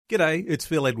G'day, it's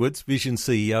Phil Edwards, Vision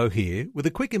CEO here, with a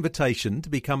quick invitation to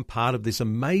become part of this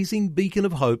amazing beacon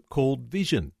of hope called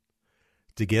Vision.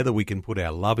 Together we can put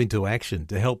our love into action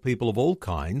to help people of all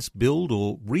kinds build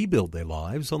or rebuild their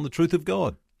lives on the truth of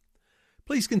God.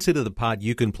 Please consider the part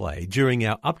you can play during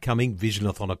our upcoming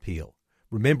Visionathon appeal,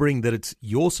 remembering that it's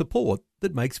your support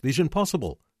that makes Vision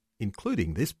possible,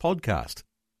 including this podcast.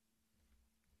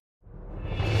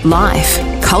 Life,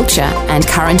 culture and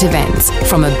current events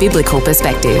from a biblical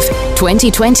perspective.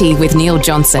 2020 with Neil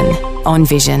Johnson on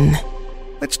Vision.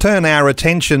 Let's turn our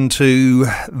attention to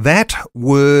that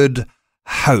word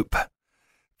hope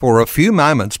for a few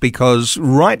moments, because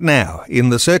right now, in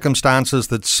the circumstances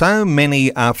that so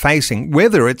many are facing,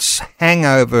 whether it's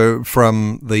hangover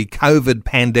from the COVID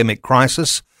pandemic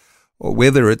crisis or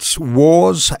whether it's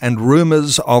wars and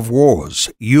rumours of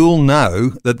wars, you'll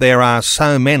know that there are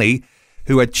so many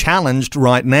who are challenged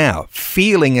right now,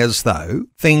 feeling as though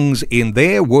things in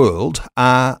their world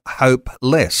are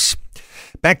hopeless.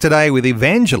 Back today with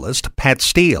evangelist Pat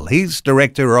Steele. He's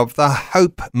director of the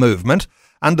Hope Movement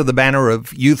under the banner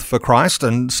of Youth for Christ,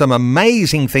 and some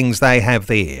amazing things they have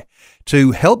there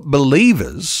to help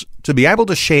believers to be able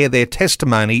to share their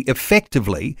testimony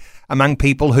effectively among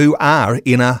people who are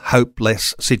in a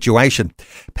hopeless situation.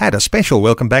 Pat, a special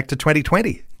welcome back to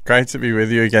 2020. Great to be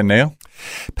with you again, Neil.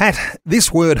 Pat,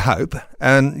 this word hope,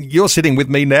 and you're sitting with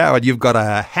me now and you've got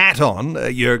a hat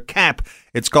on, your cap,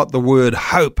 it's got the word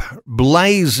hope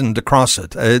blazoned across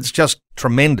it. It's just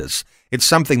tremendous. It's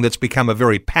something that's become a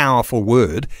very powerful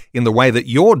word in the way that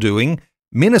you're doing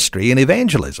ministry and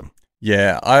evangelism.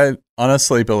 Yeah, I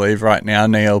honestly believe right now,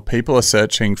 Neil, people are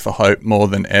searching for hope more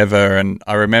than ever. And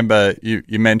I remember you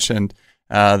mentioned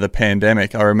the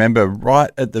pandemic. I remember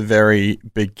right at the very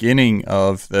beginning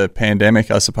of the pandemic,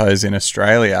 I suppose, in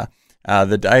Australia,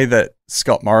 the day that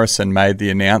Scott Morrison made the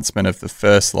announcement of the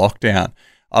first lockdown.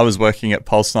 I was working at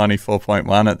Pulse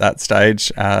 94.1 at that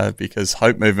stage because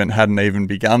Hope Movement hadn't even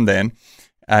begun then.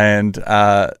 And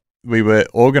we were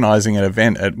organising an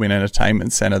event at Wynn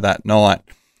Entertainment Centre that night.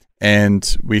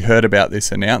 And we heard about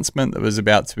this announcement that was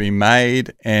about to be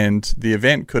made, and the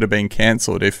event could have been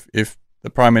cancelled if the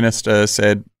Prime Minister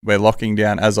said, we're locking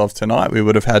down as of tonight. We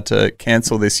would have had to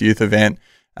cancel this youth event,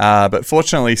 but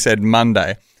fortunately said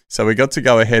Monday. So we got to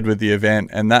go ahead with the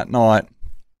event, and that night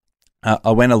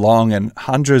I went along and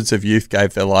hundreds of youth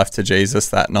gave their life to Jesus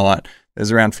that night.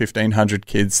 There's around 1,500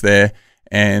 kids there,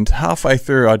 and halfway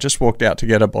through I just walked out to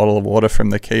get a bottle of water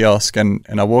from the kiosk, and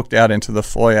I walked out into the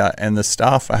foyer, and the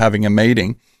staff were having a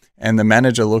meeting, and the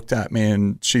manager looked at me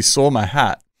and she saw my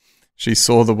hat. She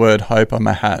saw the word hope on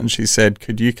my hat and she said,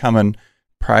 could you come and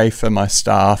pray for my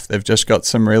staff? They've just got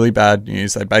some really bad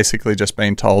news. They've basically just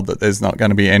been told that there's not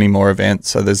going to be any more events,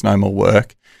 so there's no more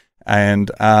work. And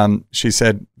she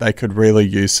said they could really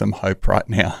use some hope right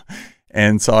now.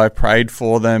 And so I prayed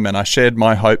for them and I shared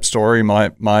my hope story,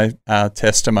 my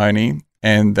testimony.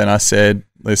 And then I said,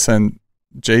 listen,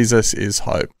 Jesus is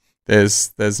hope.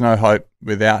 There's no hope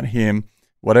without him.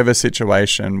 Whatever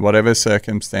situation, whatever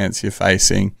circumstance you're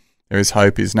facing, there is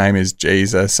hope. His name is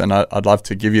Jesus, and I'd love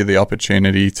to give you the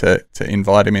opportunity to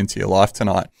invite him into your life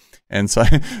tonight. And so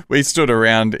we stood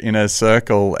around in a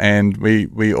circle and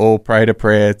we all prayed a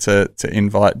prayer to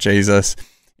invite Jesus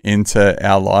into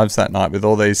our lives that night with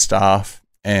all these staff.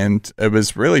 And it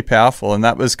was really powerful, and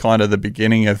that was kind of the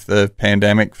beginning of the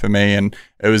pandemic for me. And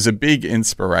it was a big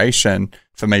inspiration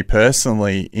for me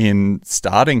personally in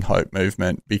starting Hope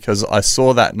Movement, because I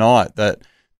saw that night that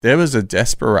there was a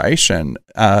desperation.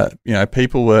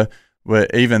 People were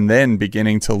even then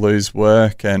beginning to lose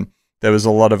work, and there was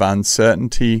a lot of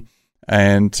uncertainty,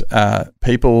 and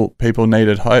people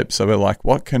needed hope. So we're like,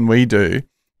 what can we do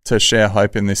to share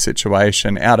hope in this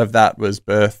situation? Out of that was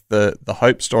birthed the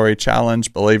Hope Story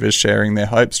Challenge, believers sharing their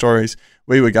hope stories.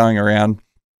 We were going around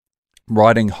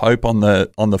writing hope on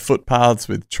the footpaths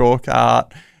with chalk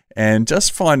art, and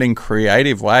just finding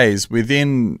creative ways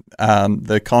within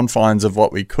the confines of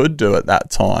what we could do at that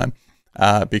time,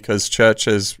 because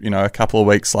churches, a couple of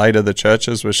weeks later, the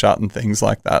churches were shut and things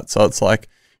like that. So it's like,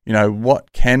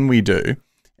 what can we do?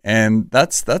 And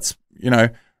that's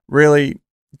really,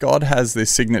 God has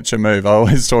this signature move. I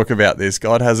always talk about this.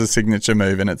 God has a signature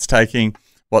move, and it's taking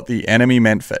what the enemy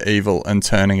meant for evil and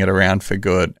turning it around for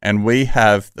good. And we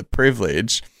have the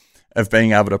privilege of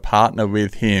being able to partner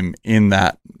with him in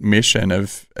that mission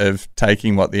of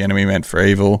taking what the enemy meant for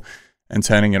evil and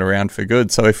turning it around for good.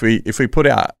 So if we put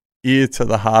our ear to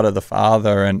the heart of the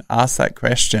Father and ask that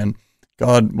question,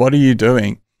 God, what are you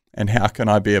doing? And how can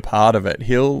I be a part of it?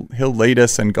 He'll lead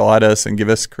us and guide us and give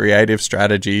us creative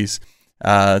strategies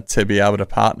to be able to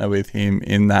partner with him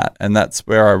in that. And that's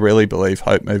where I really believe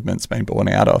Hope Movement's been born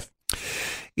out of.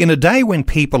 In a day when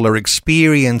people are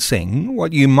experiencing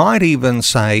what you might even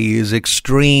say is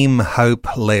extreme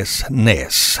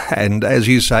hopelessness, and as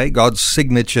you say, God's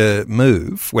signature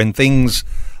move, when things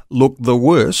look the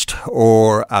worst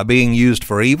or are being used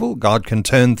for evil, God can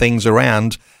turn things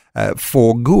around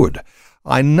for good.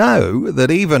 I know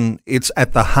that even it's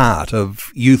at the heart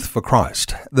of Youth for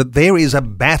Christ, that there is a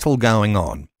battle going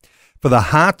on for the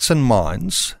hearts and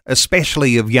minds,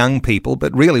 especially of young people,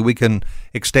 but really we can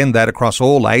extend that across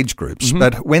all age groups. Mm-hmm.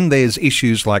 But when there's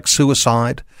issues like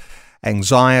suicide,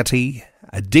 anxiety,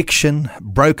 addiction,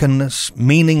 brokenness,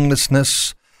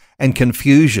 meaninglessness, and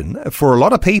confusion, for a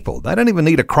lot of people, they don't even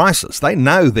need a crisis. They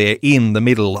know they're in the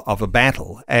middle of a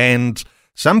battle, and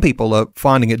some people are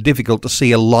finding it difficult to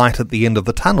see a light at the end of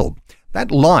the tunnel.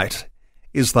 That light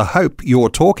is the hope you're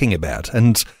talking about,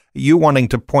 and you wanting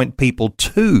to point people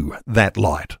to that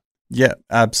light. Yeah,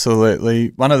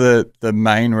 absolutely. One of the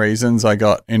main reasons I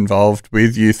got involved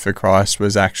with Youth for Christ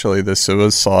was actually the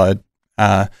suicide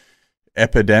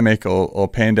epidemic or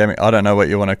pandemic. I don't know what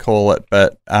you want to call it,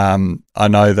 but I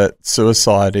know that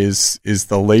suicide is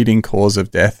the leading cause of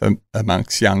death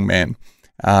amongst young men.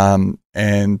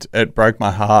 And it broke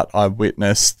my heart. I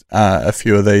witnessed a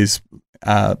few of these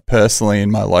personally in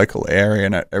my local area,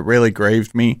 and it really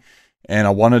grieved me. And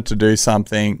I wanted to do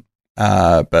something,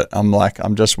 but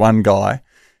I'm just one guy,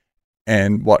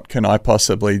 and what can I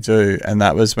possibly do? And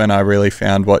that was when I really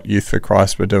found what Youth for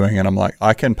Christ were doing, and I'm like,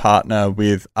 I can partner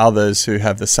with others who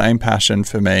have the same passion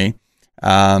for me,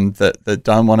 that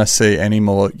don't want to see any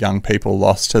more young people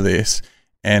lost to this,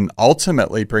 and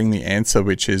ultimately bring the answer,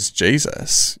 which is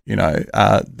Jesus. You know,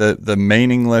 the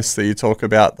meaningless that you talk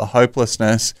about, the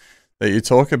hopelessness that you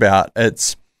talk about,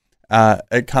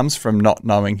 it comes from not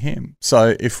knowing him.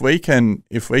 So if we can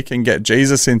get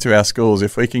Jesus into our schools,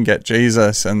 if we can get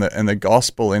Jesus and the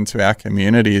gospel into our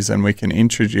communities, and we can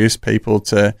introduce people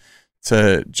to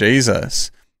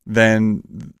Jesus,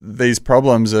 then these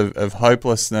problems of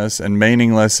hopelessness and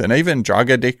meaningless and even drug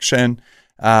addiction,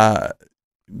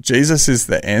 Jesus is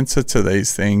the answer to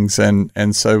these things.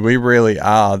 And so we really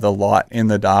are the light in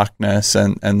the darkness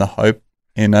and the hope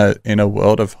in a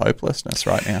world of hopelessness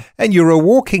right now. And you're a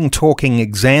walking, talking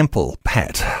example,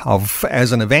 Pat, of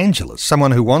as an evangelist,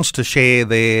 someone who wants to share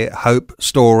their hope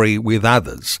story with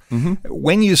others. Mm-hmm.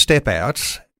 When you step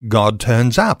out, God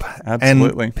turns up.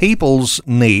 Absolutely. And people's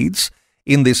needs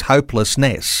in this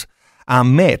hopelessness are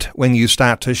met when you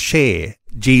start to share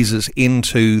Jesus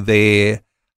into their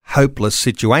hopeless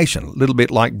situation, a little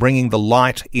bit like bringing the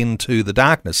light into the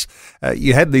darkness.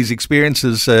 You had these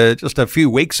experiences just a few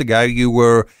weeks ago. You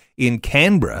were in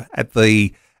Canberra at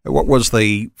the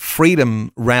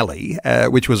Freedom Rally,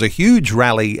 which was a huge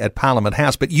rally at Parliament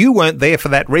House, but you weren't there for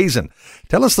that reason.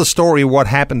 Tell us the story of what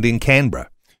happened in Canberra.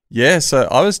 Yeah, so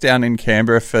I was down in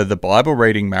Canberra for the Bible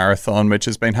Reading Marathon, which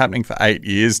has been happening for 8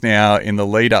 years now in the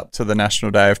lead up to the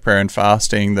National Day of Prayer and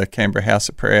Fasting. The Canberra House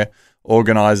of Prayer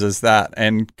organises that,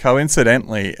 and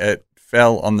coincidentally it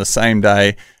fell on the same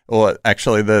day, or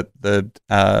actually the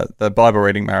Bible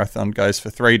Reading Marathon goes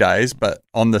for 3 days, but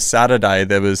on the Saturday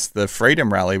there was the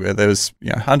Freedom Rally where there was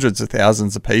hundreds of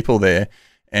thousands of people there,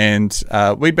 and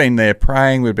we'd been there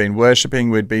praying, we'd been worshipping,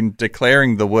 we'd been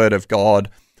declaring the Word of God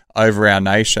over our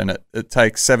nation. It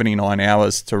takes 79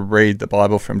 hours to read the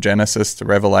Bible from Genesis to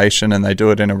Revelation, and they do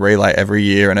it in a relay every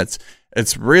year, and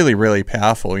it's really, really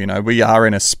powerful. We are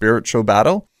in a spiritual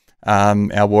battle.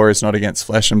 Our war is not against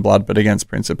flesh and blood, but against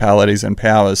principalities and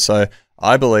powers. So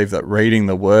I believe that reading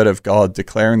the Word of God,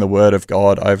 declaring the Word of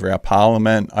God over our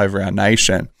parliament, over our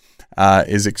nation,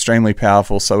 is extremely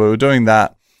powerful. So we were doing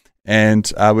that,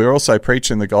 and we were also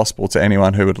preaching the gospel to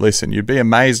anyone who would listen. You'd be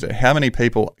amazed at how many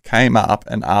people came up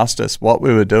and asked us what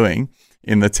we were doing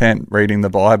in the tent reading the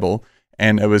Bible,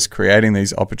 and it was creating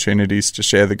these opportunities to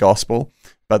share the gospel.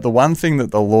 But the one thing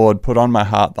that the Lord put on my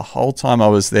heart the whole time I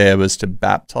was there was to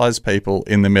baptize people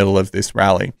in the middle of this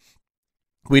rally.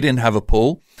 We didn't have a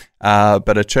pool,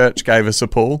 but a church gave us a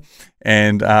pool.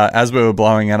 And as we were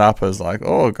blowing it up, I was like,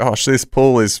 oh gosh, this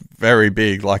pool is very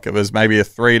big. Like it was maybe a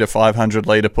 300 to 500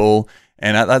 litre pool.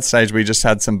 And at that stage, we just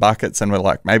had some buckets and we're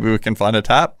like, maybe we can find a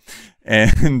tap.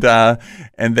 And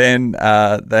then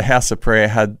the House of Prayer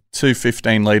had 2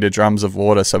 15-litre drums of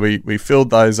water. So we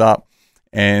filled those up.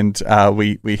 And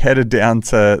we headed down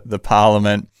to the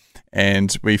Parliament,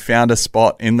 and we found a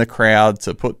spot in the crowd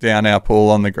to put down our pool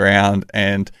on the ground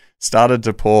and started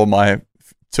to pour my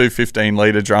 2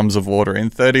 15-litre drums of water in,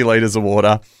 30 litres of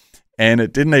water, and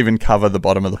it didn't even cover the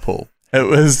bottom of the pool. It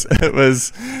was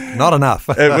Not enough.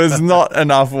 it was not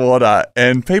enough water.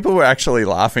 And people were actually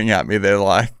laughing at me. They're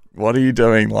like, what are you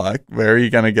doing? Like, where are you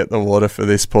going to get the water for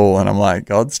this pool? And I'm like,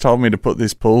 God's told me to put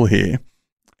this pool here.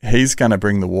 He's going to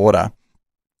bring the water.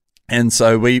 And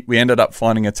so we ended up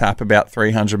finding a tap about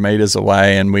 300 meters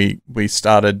away, and we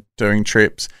started doing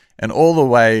trips. And all the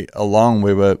way along,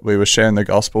 we were sharing the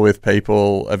gospel with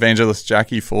people. Evangelist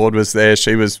Jackie Ford was there.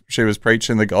 She was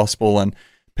preaching the gospel, and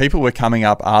people were coming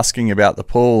up asking about the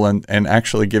pool and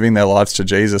actually giving their lives to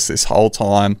Jesus this whole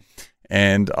time.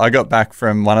 And I got back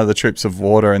from one of the trips of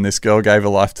water, and this girl gave her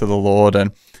life to the Lord,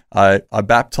 and I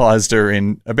baptized her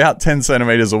in about 10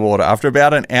 centimeters of water. After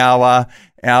about an hour,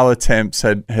 our attempts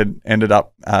had ended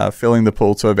up filling the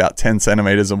pool to about 10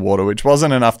 centimeters of water, which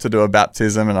wasn't enough to do a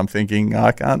baptism. And I'm thinking,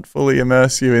 I can't fully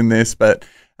immerse you in this, but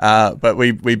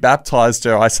we baptized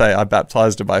her. I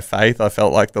baptized her by faith. I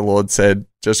felt like the Lord said,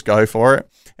 just go for it.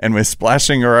 And we're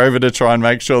splashing her over to try and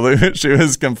make sure that she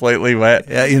was completely wet.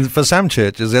 Yeah, for some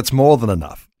churches, that's more than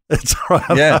enough. That's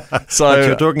right. Yeah. So but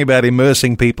you're talking about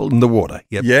immersing people in the water.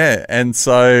 Yep. Yeah. And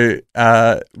so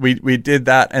we did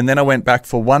that. And then I went back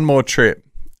for one more trip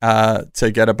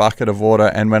to get a bucket of water.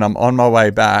 And when I'm on my way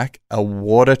back,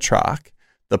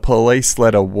 the police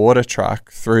led a water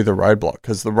truck through the roadblock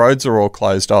because the roads are all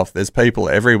closed off. There's people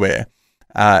everywhere.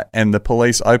 And the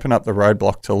police open up the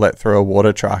roadblock to let through a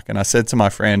water truck. And I said to my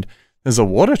friend, there's a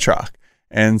water truck.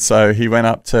 And so he went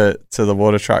up to the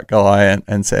water truck guy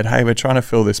and said, hey, we're trying to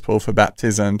fill this pool for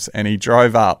baptisms. And he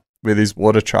drove up with his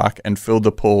water truck and filled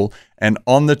the pool. And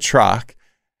on the truck,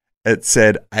 it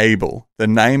said Able. The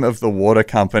name of the water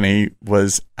company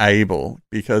was Able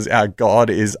because our God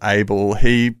is able.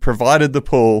 He provided the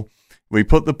pool. We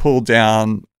put the pool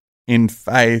down in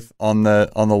faith on the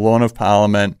lawn of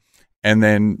Parliament. And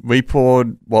then we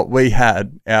poured what we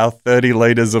had, our 30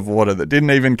 litres of water that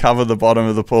didn't even cover the bottom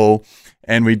of the pool.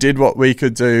 And we did what we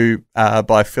could do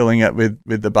by filling it with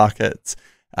the buckets.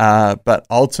 But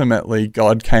ultimately,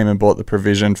 God came and brought the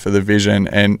provision for the vision,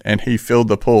 and he filled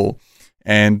the pool.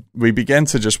 And we began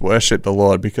to just worship the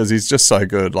Lord because he's just so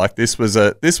good. Like this was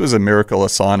a miracle, a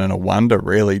sign and a wonder,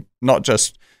 really, not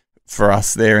just for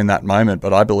us there in that moment,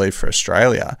 but I believe for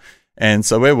Australia. And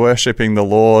so we're worshiping the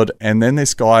Lord, and then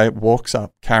this guy walks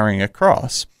up carrying a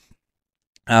cross.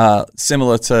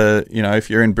 Similar to, if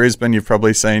you're in Brisbane, you've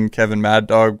probably seen Kevin Mad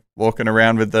Dog walking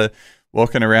around with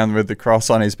the cross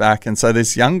on his back. And so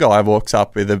this young guy walks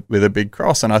up with a big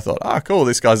cross, and I thought, cool,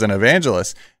 this guy's an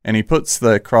evangelist. And he puts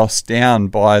the cross down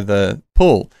by the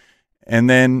pool, and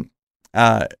then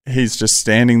he's just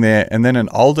standing there. And then an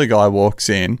older guy walks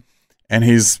in, and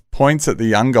he points at the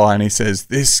young guy and he says,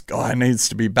 this guy needs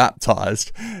to be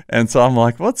baptized. And so I'm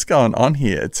like, what's going on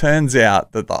here? It turns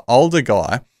out that the older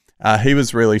guy, he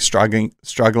was really struggling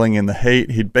in the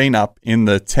heat. He'd been up in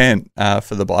the tent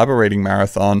for the Bible reading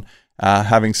marathon,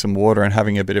 having some water and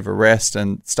having a bit of a rest,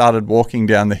 and started walking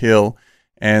down the hill.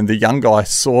 And the young guy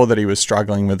saw that he was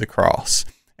struggling with the cross,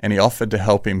 and he offered to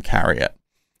help him carry it.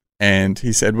 And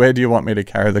he said, where do you want me to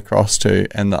carry the cross to?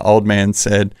 And the old man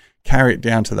said, carry it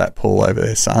down to that pool over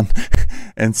there, son.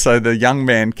 And so the young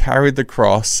man carried the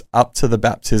cross up to the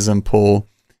baptism pool.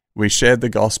 We shared the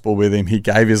gospel with him. He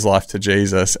gave his life to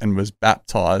Jesus and was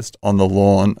baptized on the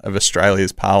lawn of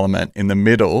Australia's Parliament in the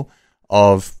middle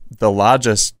of the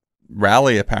largest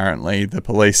rally, apparently, the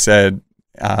police said,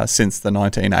 since the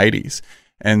 1980s.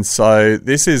 And so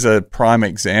this is a prime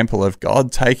example of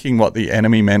God taking what the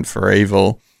enemy meant for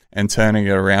evil and turning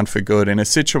it around for good. In a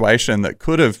situation that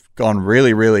could have gone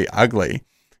really, really ugly,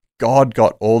 God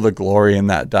got all the glory in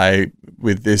that day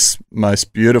with this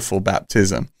most beautiful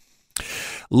baptism.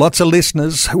 Lots of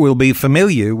listeners will be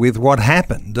familiar with what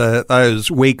happened those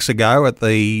weeks ago at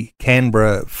the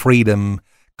Canberra Freedom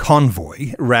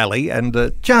Convoy rally,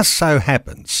 and just so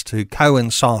happens to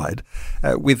coincide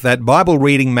with that Bible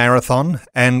reading marathon.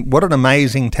 And what an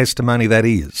amazing testimony that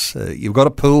is. You've got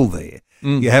a pool there.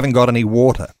 You haven't got any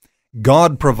water.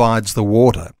 God provides the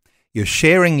water. You're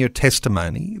sharing your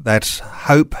testimony, that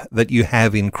hope that you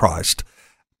have in Christ.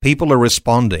 People are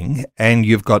responding, and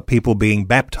you've got people being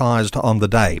baptized on the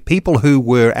day. People who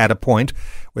were at a point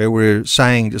where we're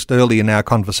saying just early in our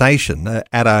conversation,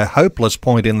 at a hopeless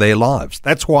point in their lives.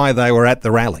 That's why they were at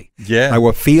the rally. Yeah. They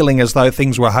were feeling as though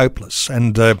things were hopeless.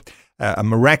 And a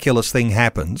miraculous thing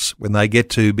happens when they get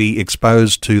to be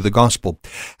exposed to the gospel.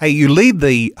 Hey, you lead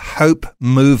the Hope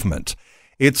movement.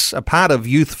 It's a part of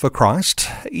Youth for Christ.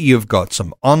 You've got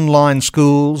some online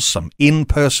schools, some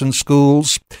in-person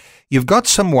schools. You've got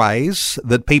some ways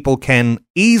that people can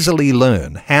easily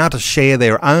learn how to share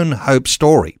their own hope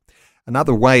story.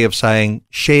 Another way of saying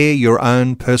share your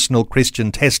own personal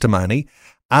Christian testimony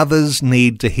Others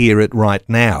need to hear it right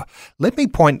now. Let me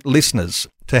point listeners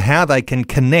to how they can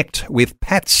connect with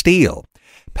Pat Steele.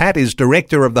 Pat is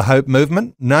director of the Hope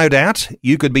Movement. No doubt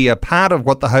you could be a part of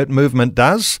what the Hope Movement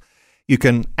does. You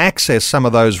can access some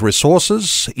of those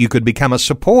resources. You could become a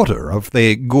supporter of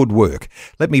their good work.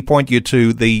 Let me point you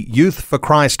to the Youth for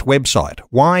Christ website,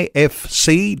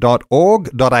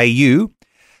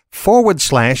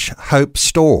 yfc.org.au/Hope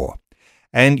Store.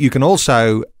 And you can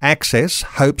also access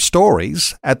Hope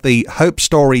Stories at the Hope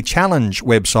Story Challenge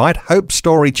website,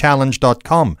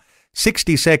 hopestorychallenge.com.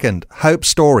 60-second Hope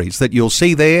Stories that you'll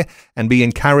see there, and be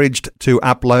encouraged to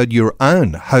upload your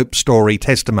own Hope Story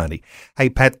testimony. Hey,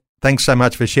 Pat, thanks so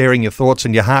much for sharing your thoughts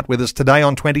and your heart with us today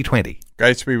on 2020.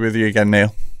 Great to be with you again,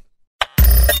 Neil.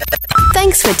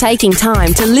 Thanks for taking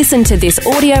time to listen to this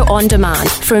audio on demand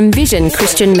from Vision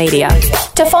Christian Media.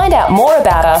 To find out more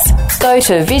about us, go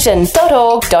to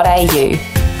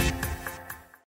vision.org.au.